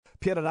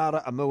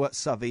Perenara, Amua,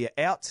 Savia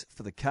out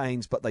for the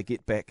Canes, but they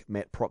get back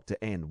Matt Proctor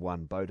and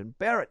one Beauden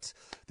Barrett.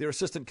 Their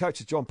assistant coach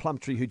is John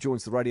Plumtree, who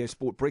joins the Radio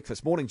Sport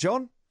Breakfast. Morning,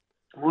 John.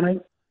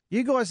 Morning.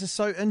 You guys are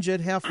so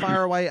injured. How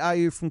far away are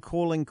you from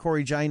calling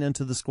Corey Jane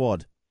into the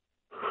squad?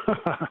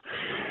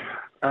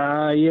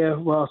 Yeah,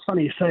 well, it's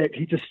funny you say it.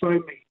 He just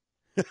phoned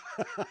me.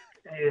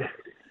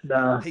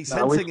 He's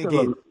hinting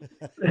again.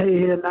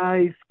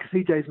 Because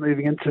CJ's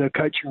moving into a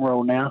coaching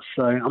role now.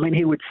 So, I mean,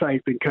 he would say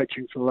he's been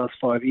coaching for the last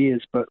 5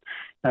 years, but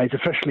he's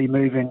officially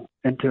moving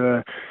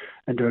into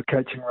a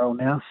coaching role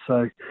now.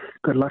 So,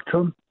 good luck to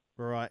him.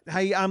 Right.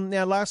 Hey,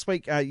 now last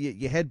week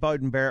you had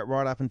Beauden Barrett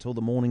right up until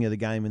the morning of the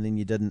game, and then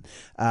you didn't.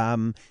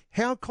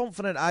 How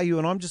confident are you?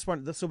 And I'm just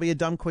wondering, this will be a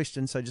dumb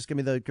question, so just give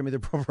me the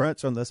proper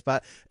answer on this.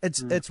 But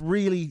it's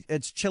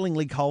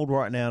chillingly cold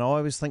right now, and I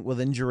always think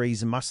with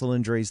injuries and muscle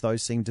injuries,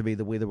 those seem to be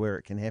the weather where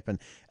it can happen.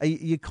 Are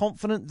you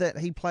confident that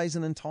he plays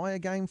an entire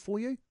game for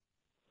you?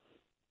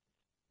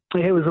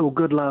 Yeah, it was all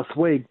good last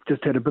week.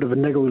 Just had a bit of a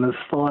niggle in his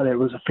thigh that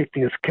was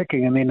affecting his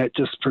kicking, and then it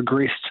just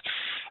progressed.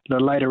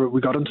 Later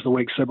we got into the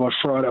week, so by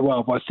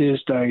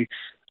Thursday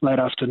late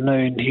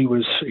afternoon, he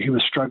was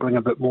struggling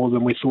a bit more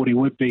than we thought he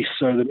would be.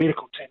 So the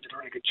medical team did a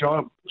really good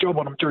job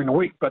on him during the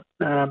week. But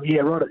right at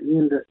the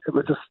end, it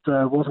was just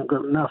wasn't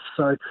good enough.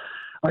 So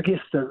I guess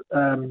the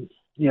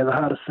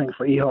hardest thing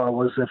for Ihai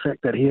was the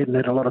fact that he hadn't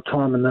had a lot of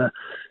time in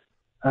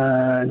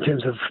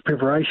terms of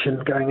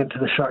preparation going into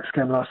the Sharks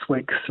game last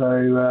week.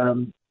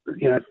 So.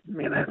 It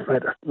made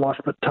life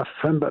a bit tough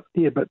for him, but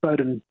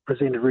Beauden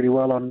presented really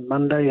well on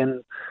Monday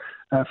and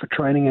for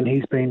training, and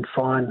he's been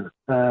fine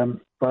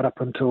right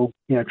up until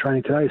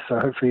training today. So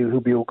hopefully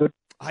he'll be all good.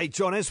 Hey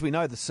John, as we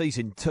know, the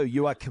season 2,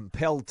 you are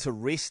compelled to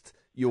rest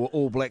your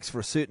All Blacks for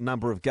a certain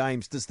number of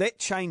games. Does that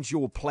change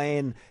your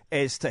plan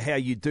as to how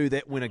you do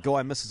that when a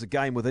guy misses a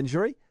game with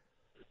injury?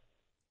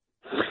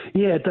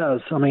 Yeah, it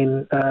does. I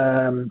mean,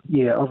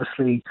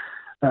 obviously.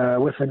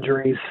 With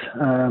injuries,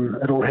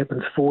 it all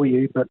happens for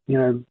you. But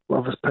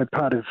obviously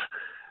part of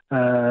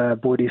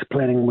Boydie's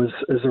planning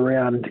is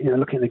around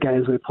looking at the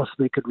games where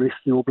possibly could rest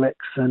the All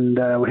Blacks, and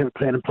we have a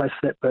plan in place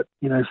for that. But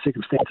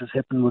circumstances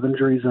happen with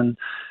injuries, and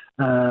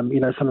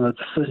some of the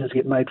decisions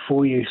get made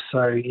for you. So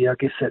I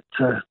guess that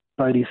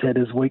Bodie's had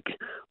his 1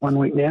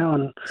 week now,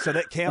 and so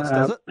that counts,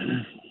 does it?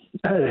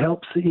 It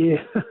helps,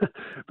 yeah.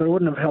 But it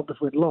wouldn't have helped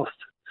if we'd lost.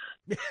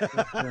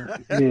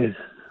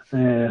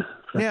 Yeah.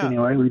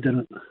 Anyway, we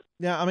didn't.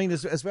 Now, I mean,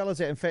 as well as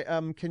that, in fact,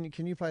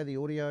 can you play the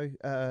audio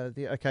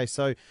there? Okay,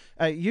 so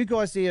you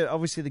guys there,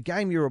 obviously the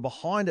game, you were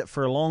behind it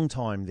for a long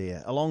time,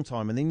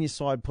 and then your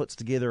side puts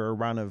together a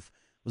run of,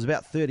 it was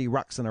about 30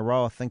 rucks in a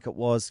row, I think it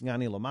was.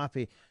 Ngani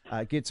Lamape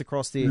gets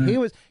across there.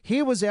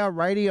 Here was our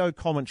radio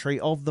commentary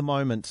of the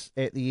moment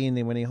at the end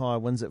then when Ihai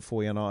wins it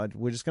for you, and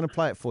we're just going to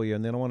play it for you,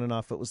 and then I want to know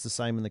if it was the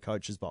same in the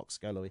coach's box.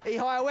 Go, Louis.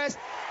 Ihai West.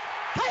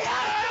 Hey,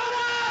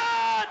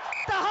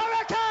 the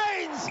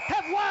Hurricanes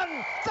have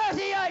won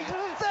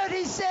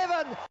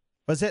 38-37.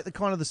 Was that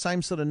the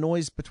same sort of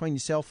noise between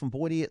yourself and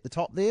Boydie at the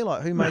top there?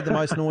 Like, who made the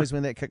most noise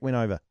when that kick went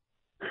over?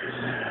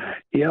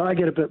 Yeah, I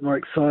get a bit more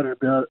excited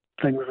about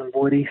things than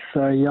Boydie.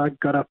 So I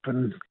got up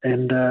and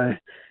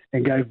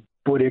gave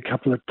Boydie a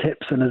couple of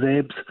taps in his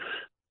abs,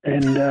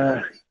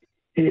 and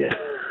yeah.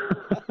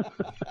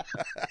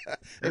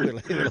 But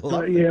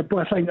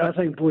I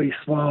think Boydie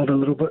smiled a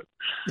little bit.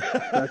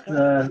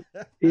 But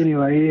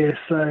anyway, yeah.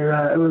 So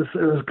it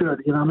was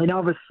good. I mean,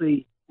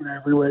 obviously,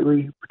 we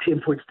were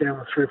 10 points down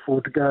with 3 or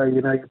 4 to go.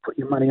 You put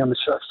your money on the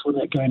Sharks to win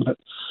that game, but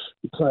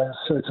the players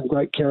showed some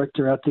great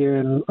character out there.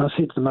 And I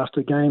said to them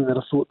after the game that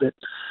I thought that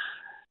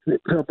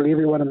probably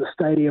everyone in the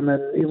stadium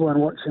and everyone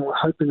watching were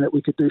hoping that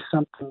we could do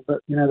something.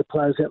 But the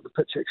players out on the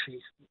pitch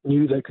actually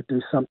knew they could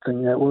do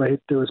something. All they had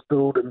to do was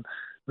build and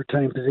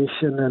retain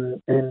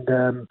possession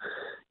and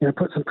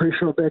put some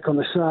pressure back on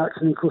the Sharks.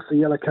 And of course the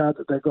yellow card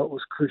that they got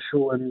was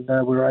crucial, and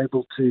we were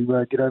able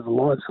to get over the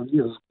line. So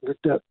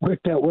it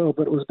worked out well,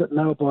 but it was a bit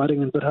nail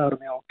biting and a bit hard on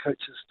the old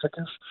coach's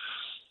tickers.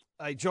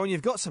 Hey John,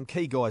 you've got some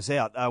key guys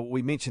out.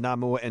 We mentioned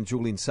Amua and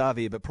Julian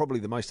Savia, but probably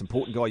the most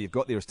important guy you've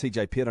got there is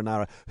TJ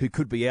Perenara, who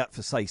could be out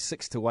for say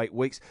 6 to 8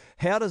 weeks.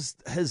 How does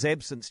his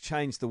absence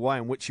change the way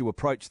in which you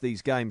approach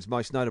these games,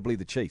 most notably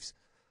the Chiefs?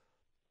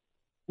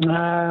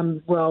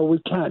 Well, we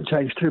can't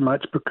change too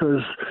much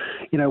because,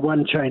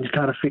 one change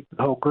can't affect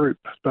the whole group.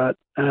 But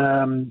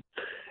in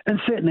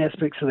certain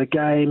aspects of the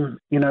game,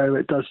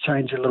 it does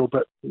change a little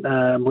bit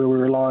where we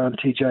rely on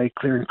TJ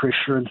clearing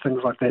pressure and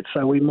things like that.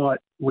 So we've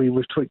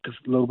tweaked it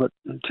a little bit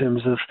in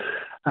terms of,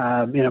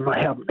 how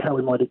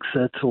we might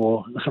exit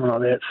or something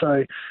like that.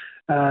 So,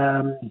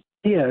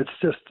 it's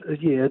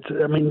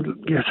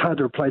hard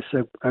to replace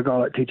a guy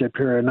like TJ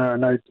Perenara.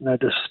 No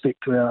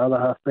disrespect to our other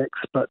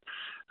halfbacks, but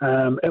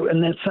and at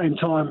the same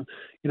time,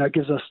 it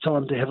gives us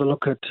time to have a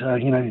look at,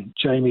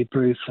 Jamie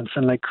Booth and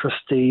Finlay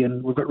Christie,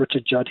 and we've got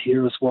Richard Judd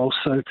here as well.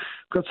 So we've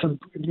got some,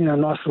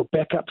 nice little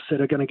backups that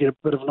are going to get a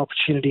bit of an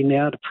opportunity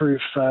now to prove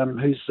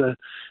who's the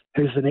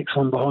next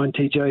one behind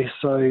TJ.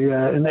 So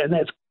and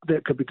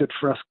that could be good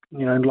for us,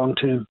 long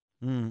term.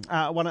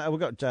 We've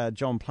got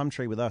John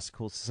Plumtree with us, of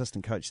course,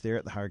 assistant coach there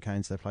at the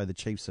Hurricanes. They play the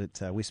Chiefs at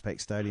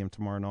Westpac Stadium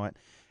tomorrow night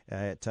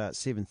at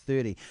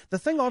 7:30. The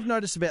thing I've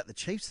noticed about the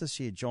Chiefs this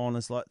year, John,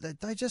 is like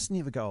they just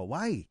never go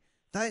away.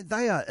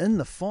 They are in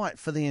the fight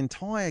for the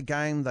entire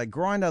game. They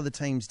grind other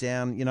teams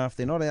down. You know, if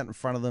they're not out in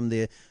front of them,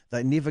 they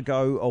never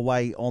go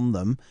away on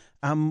them.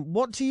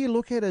 What do you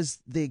look at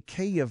as their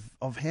key of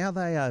how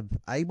they are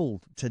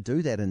able to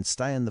do that and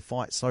stay in the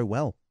fight so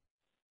well?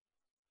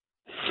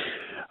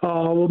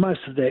 Oh, well,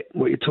 most of that,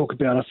 what you talk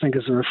about, I think,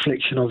 is a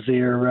reflection of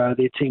their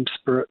team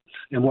spirit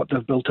and what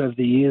they've built over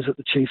the years at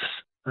the Chiefs.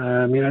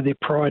 Their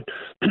pride.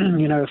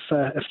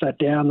 If they're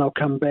down, they'll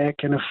come back,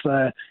 and if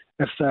they're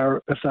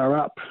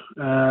up,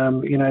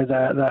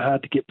 they're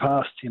hard to get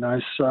past.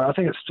 So I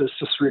think it's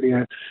just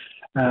really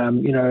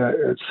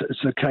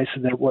it's a case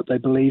of that what they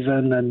believe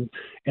in and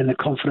the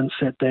confidence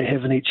that they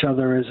have in each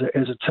other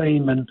as a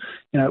team, and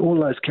all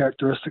those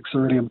characteristics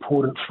are really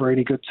important for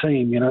any good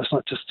team. It's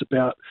not just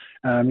about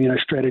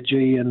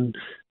strategy and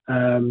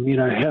how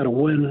to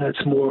win.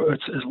 It's more.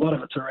 It's a lot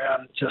of it's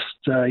around just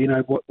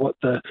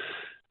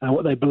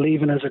what they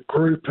believe in as a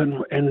group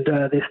and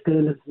their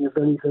standards and their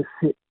values are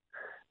set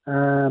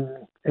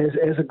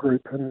as a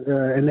group,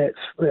 and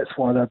that's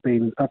why they've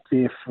been up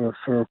there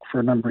for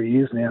a number of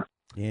years now.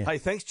 Yeah. Hey,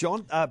 thanks,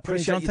 John.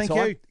 Appreciate your time.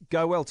 Thank you.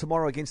 Go well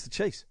tomorrow against the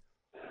Chiefs.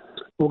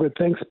 All good.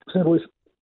 Thanks. See you, boys.